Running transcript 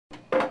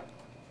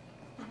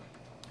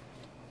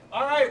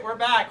All right, we're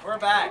back. We're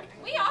back.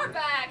 We are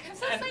back. I'm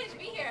so excited to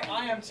be here.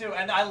 I am too,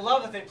 and I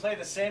love that they play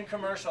the same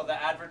commercial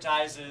that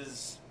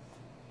advertises.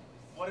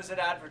 What does it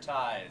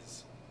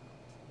advertise?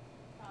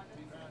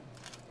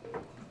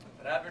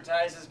 It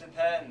advertises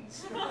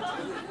Depends.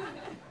 I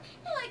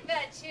like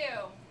that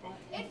too.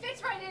 It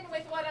fits right in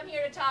with what I'm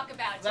here to talk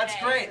about today.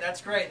 That's great. That's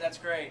great. That's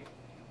great.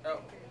 Oh,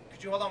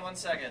 could you hold on 1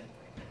 second?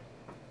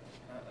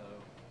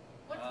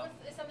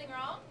 Is something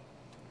wrong?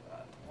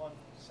 1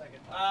 second.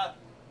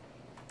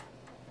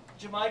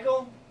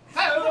 Jamichael?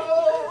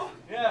 Hello!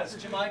 Yes,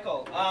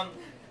 Jamichael.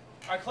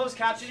 Our closed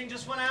captioning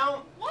just went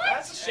out. What?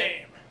 That's a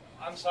shame.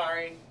 I'm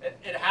sorry.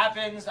 It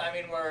happens. I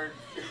mean, we're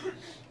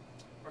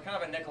kind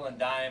of a nickel and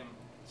dime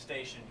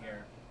station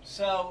here.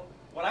 So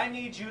what I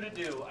need you to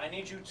do, I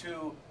need you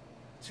to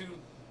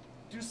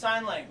do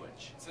sign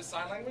language. Is this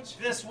sign language?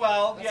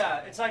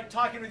 It's like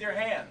talking with your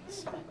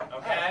hands.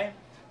 Okay?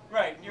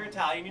 Right. You're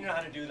Italian. You know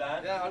how to do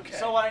that. Yeah. Okay.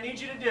 So what I need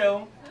you to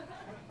do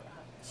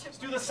is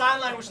do the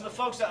sign language to the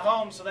folks at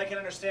home so they can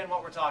understand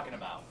what we're talking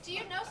about. Do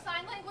you know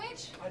sign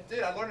language? I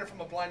did. I learned it from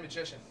a blind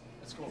magician.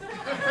 It's cool.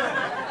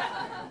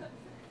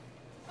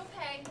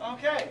 Okay.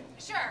 Okay.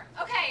 Sure.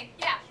 Okay.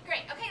 Yeah.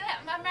 Great. Okay.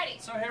 I'm ready.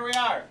 So here we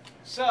are.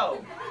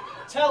 So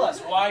tell us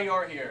why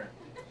you're here.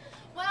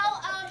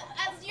 Well,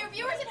 as your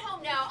viewers at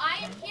home know, I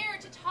am here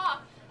to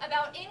talk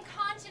about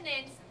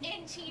incontinence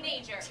in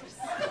teenagers.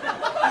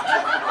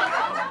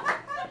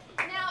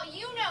 Now,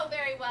 you know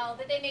very well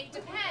that they make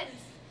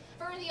Depends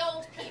for the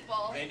old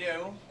people. They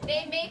do.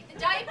 They make the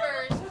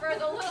diapers for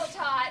the little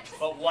tots.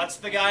 But what's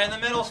the guy in the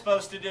middle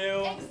supposed to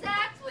do?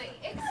 Exactly.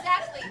 And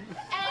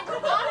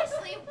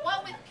honestly,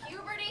 what with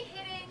puberty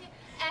hitting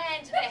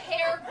and the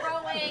hair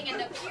growing and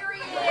the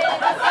period,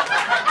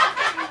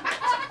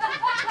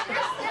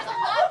 there's a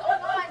lot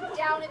going on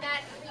down in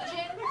that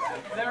region.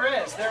 There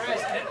is.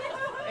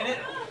 And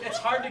it's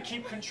hard to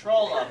keep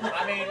control of.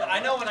 I mean, I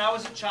know when I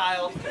was a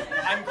child,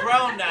 I'm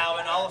grown now,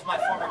 and all of my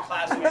former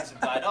classmates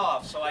have died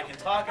off, so I can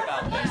talk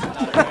about this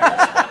without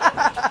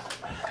embarrassment.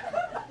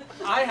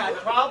 I had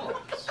problems.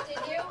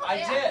 Did you? I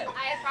did.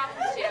 I had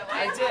problems too.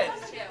 I did.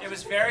 It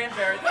was very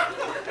embarrassing,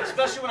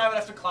 especially when I would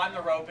have to climb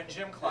the rope in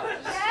gym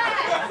class.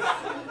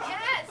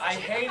 Yes. I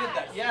hated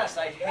that. Yes,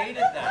 I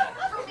hated that.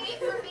 For me,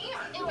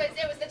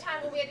 it was the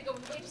time when we had to go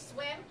really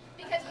swim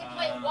because we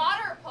played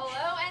water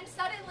polo, and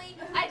suddenly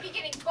I'd be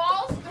getting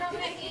balls thrown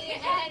at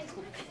me, and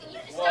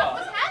stuff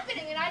was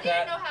happening, and I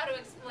didn't know how to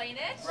explain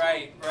it.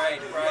 Right.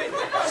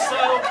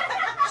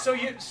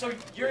 So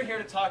you're here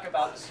to talk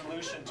about the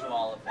solution to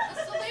all of this.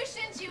 The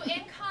solution to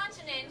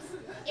incontinence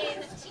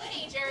in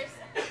teenagers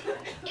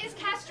is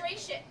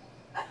castration.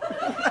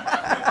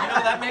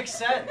 That makes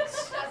sense.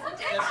 Doesn't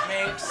it? It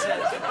makes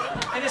sense.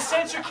 In a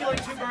sense, you're killing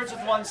two birds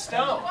with one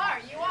stone.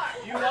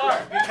 You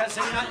are. Because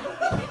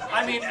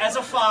I mean, as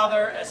a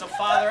father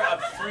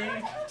of 3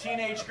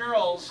 teenage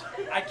girls,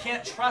 I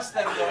can't trust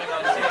them going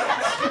on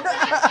dates. No,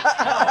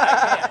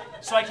 I can't.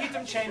 So I keep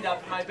them chained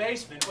up in my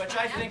basement, which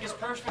I think is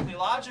perfectly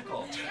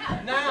logical.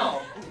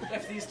 Now,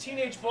 if these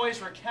teenage boys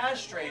were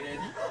castrated,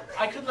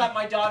 I could let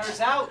my daughters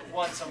out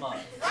once a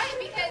month. Right,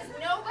 because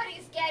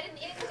nobody's getting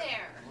in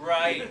there.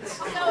 Right.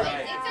 So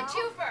it's a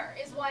twofer,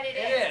 is what it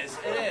is.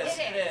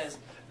 It is.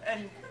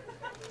 And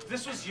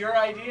this was your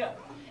idea.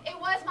 It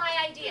was my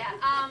idea.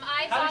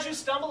 How did you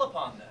stumble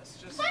upon this?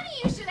 Funny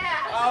you should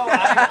ask.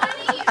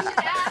 Funny you should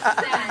ask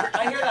that.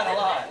 I hear that a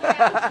lot.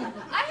 Yeah.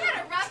 I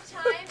had a rough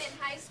time in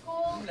high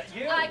school.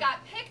 You? I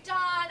got picked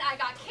on. I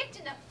got kicked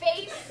in the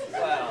face.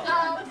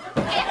 Wow.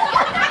 And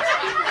you'll never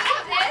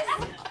believe this,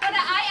 but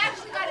I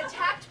actually got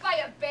attacked by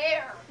a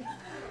bear.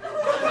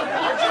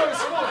 Where'd you go to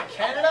school? In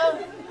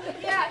Canada?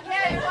 Yeah,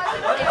 it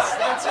was.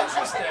 That's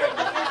interesting.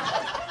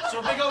 Yeah. So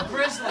a big old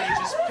grizzly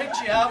just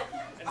picked you up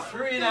and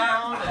threw you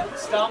down and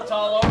stomped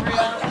all over you.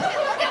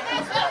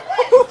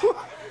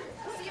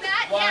 See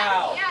that?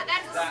 Wow. Yeah,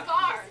 that's a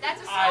scar.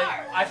 That's a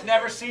scar. I've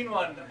never seen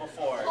one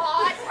before.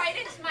 Clawed right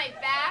into my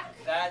back.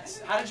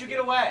 How did you get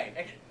away?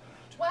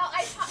 Well,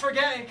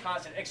 Forget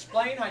incontinent.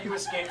 Explain how you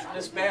escaped from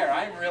this bear.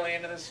 I'm really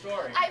into this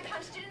story. I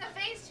punched it in the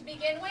face to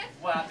begin with.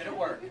 Wow, did it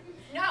work?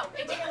 No,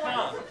 it didn't work.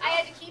 Huh. I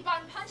had to keep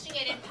on punching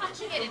it and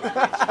punching it and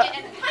punching it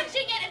and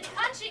punching it and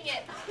punching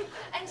it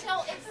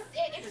until it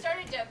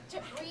started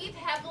to breathe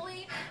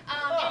heavily,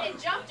 and it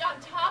jumped on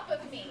top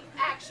of me,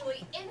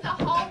 actually, in the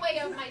hallway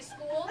of my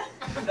school.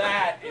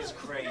 That is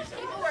crazy.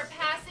 People were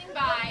passing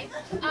by,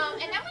 and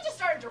then we just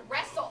started to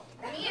wrestle,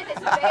 me and this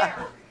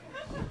bear.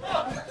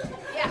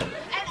 Yeah,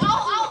 and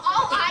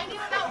all I knew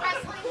about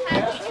wrestling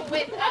had to do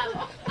with,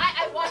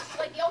 I watched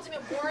like The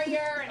Ultimate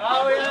Warrior and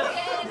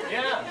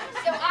Yeah.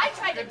 So I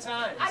tried Good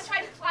times.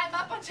 to climb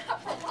up on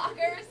top of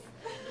lockers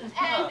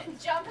and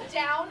jump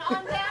down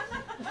on them,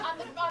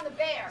 on the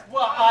bear.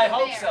 Well, I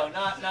hope so.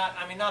 Not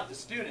the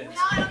students.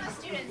 Not on the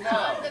students, No.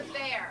 on the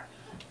bear.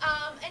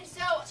 And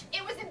so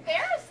it was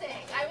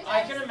embarrassing.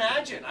 I can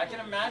imagine.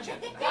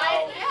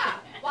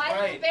 Why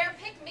Right. did the bear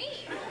pick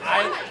me?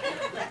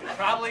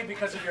 Probably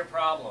because of your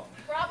problem.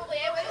 Probably.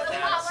 It was a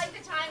lot like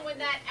the time when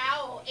that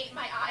owl ate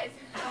my eyes.